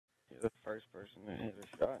the first person that hit a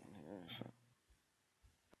shot in here. So.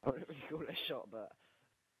 I don't really call it a shot, but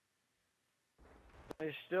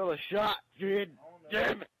it's still a shot, dude.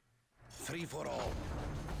 Damn it! 3 for all.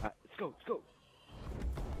 Let's go, let's go.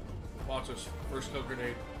 Watch us. First kill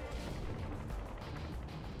grenade.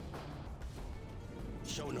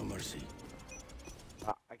 Show no mercy.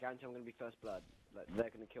 I guarantee I'm gonna be first blood. Like, they're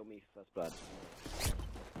gonna kill me first blood.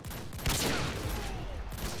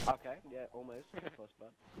 Okay, yeah, almost first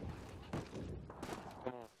blood.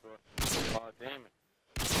 Come on, bro. Oh, damn it.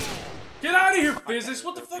 Get out of here, Fzxs!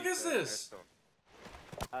 What the fuck is this?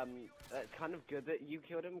 It's kind of good that you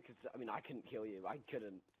killed him, because, I mean, I couldn't kill you. I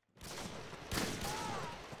couldn't.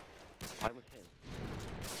 I was him.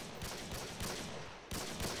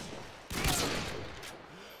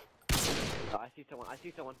 Oh, I see someone, I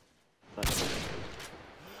see someone.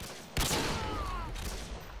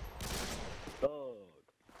 Dog.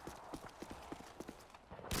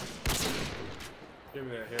 Give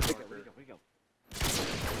me that hit marker. Where'd he go?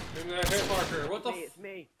 Give me that hit marker. What the f- It's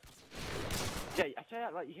me. Yeah, I say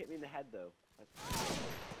that like you hit me in the head though.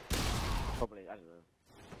 Probably, I don't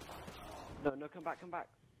know. No, come back.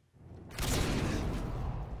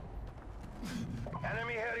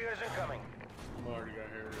 Enemy Harriers incoming. I'm already got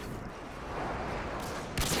Harrier.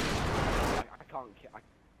 I can't kill. I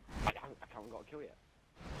haven't got a kill yet.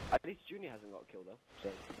 At least Junior hasn't got a kill though. So.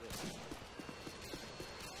 Yeah.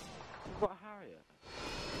 What a Harrier?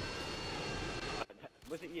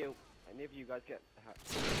 Was it you? Any of you guys get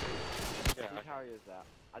Yeah. whose Harrier is that?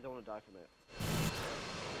 I don't want to die from it.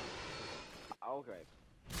 Oh, great.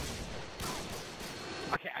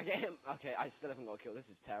 Okay, I get him. Okay, I still haven't got a kill. This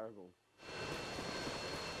is terrible.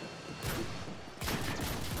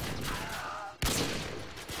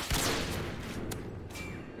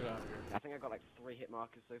 Get out of here. I think I got like 3 hit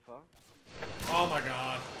markers so far. Oh my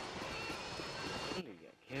god. How do you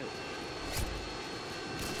get killed?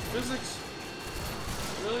 Fzxs?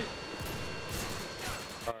 Really?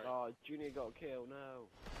 Alright. Oh, Junior got a kill. No.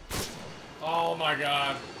 Oh my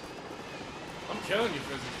god. I'm killing you,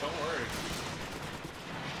 Fzxs. Don't worry.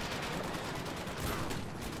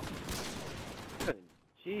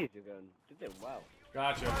 Jeez, you're doing well.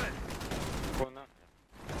 Gotcha. Well, no.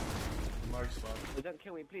 Mike's fun. Oh, don't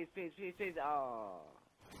kill me, please. Oh.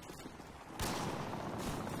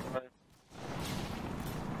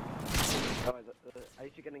 Alright, at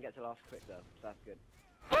least you're gonna get to last quick though, so that's good.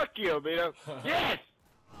 Fuck you, Obito. Yes!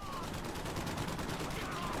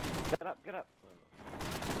 Get up.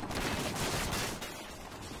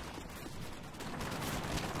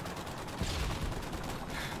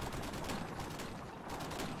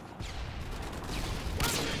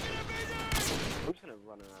 I'm just gonna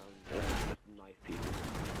run around and just knife people.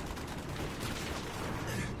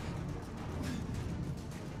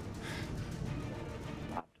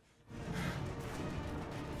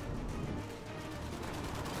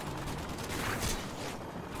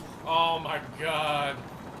 Oh my god.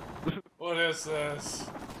 What is this?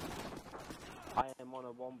 I am on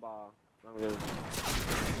a 1 bar. I'm gonna...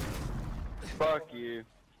 Fuck you.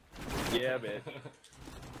 Yeah, bitch. Get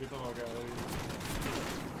the fuck out of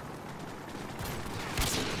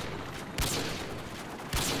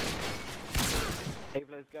here.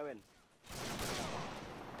 Avlo's going.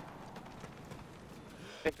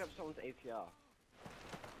 Pick up someone's ATR.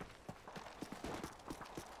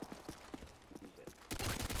 Use it.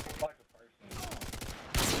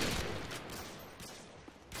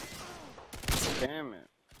 Damn it.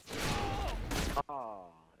 Oh,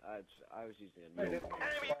 I was using a normal. It's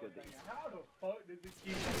good that you... How the fuck did this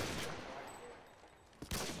keep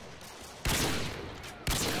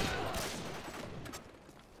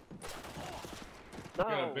No!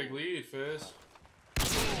 Got a big lead, Fizz.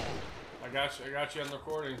 I got you on the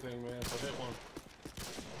recording thing, man, so hit one.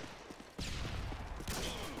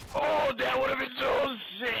 Oh, that would have been so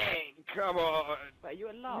sick. Come on. Wait, you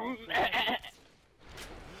alive?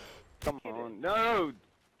 Come on. No,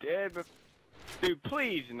 Deb. Dude,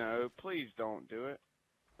 please no. Please don't do it.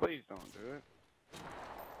 Please don't do it.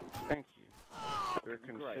 Thank you. You're a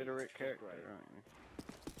considerate character, aren't you?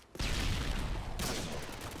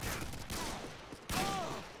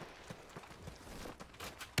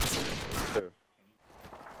 Who?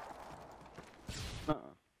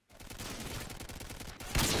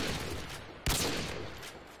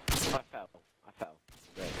 I fell.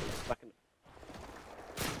 Great. Fucking...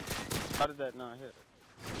 How did that not hit?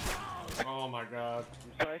 Oh my god.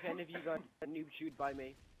 I'm sorry if any of you got a noob chewed by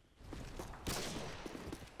me.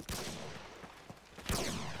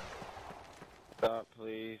 Stop,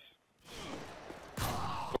 please.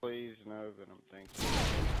 Please, no, but I'm thinking.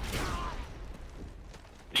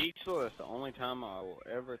 Diesel, that's the only time I will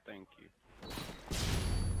ever thank you.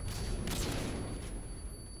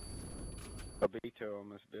 Obito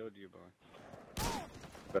almost build you, boy.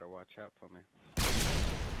 Better watch out for me.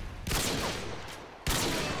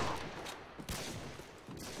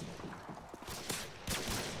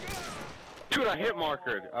 Dude, I hit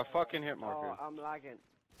markered. I fucking hit markered. Oh, I'm lagging.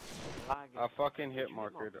 I fucking hit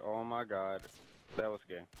markered. Oh my god. That was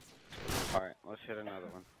gay. Alright, let's hit another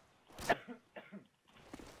one.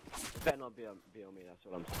 Better not be on me, that's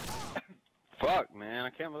what I'm saying. Fuck, man. I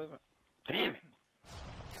can't believe it. Damn it.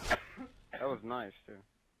 That was nice, too.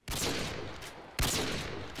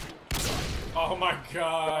 Oh my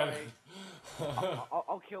god.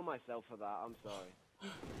 I'll kill myself for that, I'm sorry.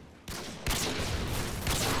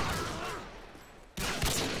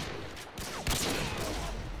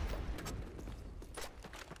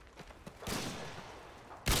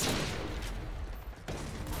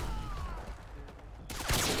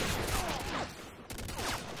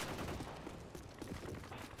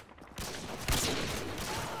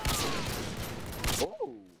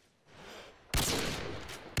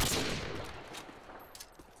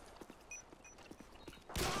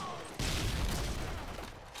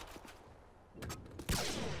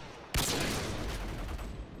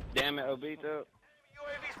 Damn it, Obito.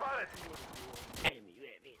 UAV spotted. Enemy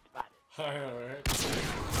UAV spotted. I know, right?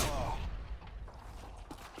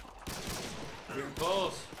 Getting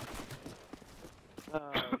close.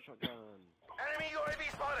 Shotgun. Enemy UAV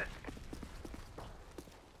spotted.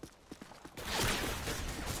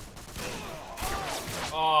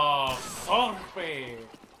 Oh, Sorp.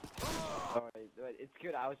 Alright, it's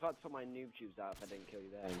good. I was about to put my noob tubes out if I didn't kill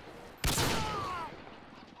you then.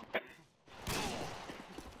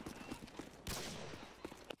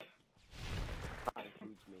 That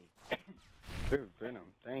includes me. Dude, Venom.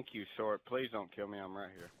 Thank you, Sorp. Please don't kill me. I'm right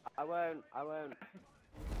here. I won't.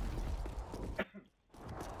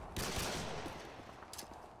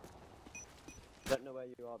 Don't know where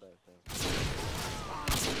you are though, so.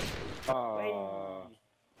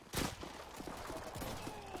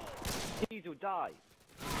 Diesel, die!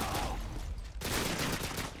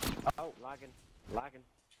 Oh, lagging.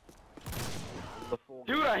 Before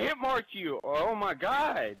Dude, I hit marked you. Oh my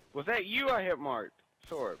god. Was that you I hit marked?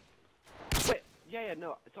 Sorp. Wait, yeah,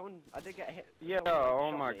 no, someone, I did get hit. Yeah, someone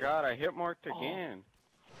oh my god, I hit marked again.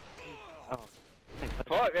 Oh.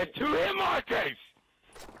 Fuck, there's 2 hit markers!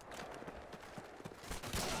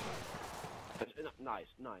 Nice.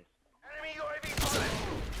 Enemy UAV spotted.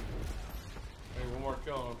 Hey, one more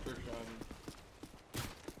kill and I'm trick shotting.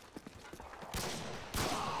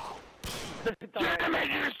 Damn it,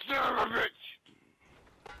 you son of a bitch!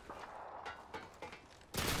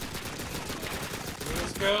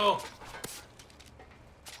 Let's go.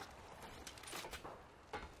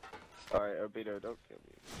 Alright, Obito, don't kill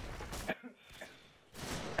me.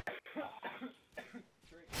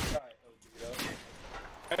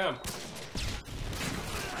 Damn.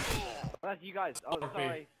 That's you guys. Oh, Okay.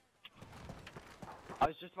 sorry. I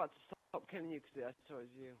was just about to stop killing you because I saw it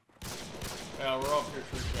was you. Yeah, we're off here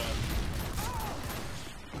trick shot.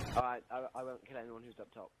 Alright, I won't kill anyone who's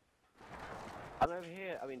up top. I'm over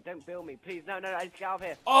here. I mean, don't bill me, please. No, I just get out of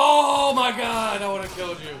here. Oh my god, I would have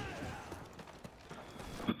killed you.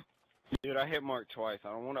 Dude, I hit mark twice. I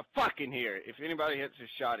don't want to fucking hear it. If anybody hits a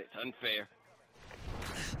shot, it's unfair.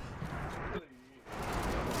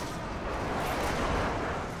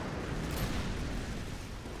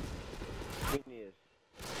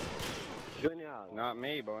 Junior. Not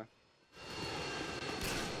me, boy.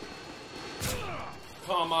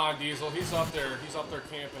 Come on, Diesel. He's up there. He's up there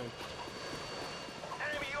camping.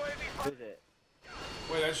 Enemy UAV Who spotted. is it?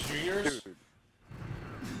 Wait, that's Junior's? Dude.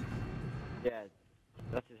 Yeah,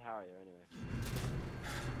 that's his Harrier anyway.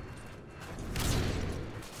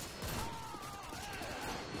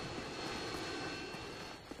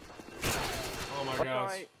 Oh my That's god.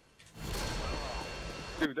 alright.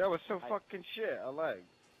 Dude, that was so fucking shit. I lagged.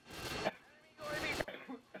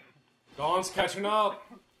 Dawn's catching up.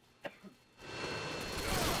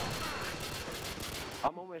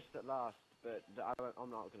 I'm almost at last, but I'm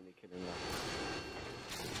not going to be killing that.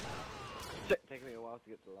 It's taking me a while to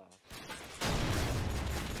get to last.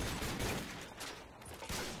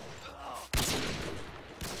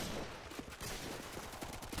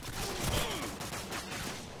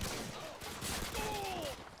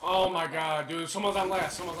 Oh my god, dude. Someone's on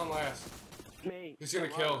last. Me. He's gonna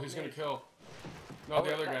kill. He's gonna kill. No, Oh,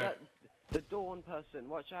 the other guy. The Dawn person,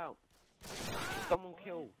 watch out. Someone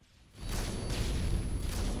kill.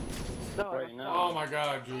 No, Right that's now. Oh my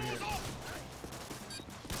god, Junior.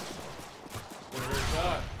 What a great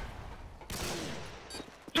shot.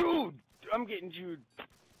 Dude, I'm getting Jude.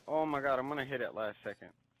 Oh my god, I'm gonna hit it last second.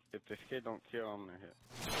 If this kid don't kill, I'm gonna hit.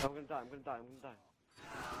 I'm gonna die, I'm gonna die, I'm gonna die.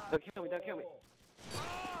 Don't kill me, don't kill me.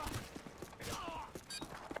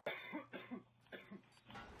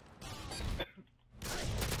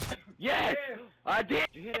 Yes! I did!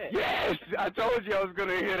 Did you hit it? Yes! I told you I was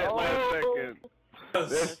gonna hit it last second.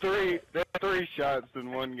 There's three shots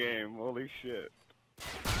in one game. Holy shit.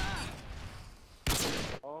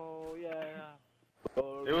 Oh yeah.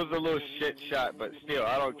 It was a little shit shot, but still,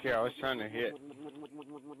 I don't care. I was trying to hit.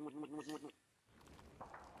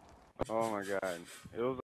 Oh my god. It was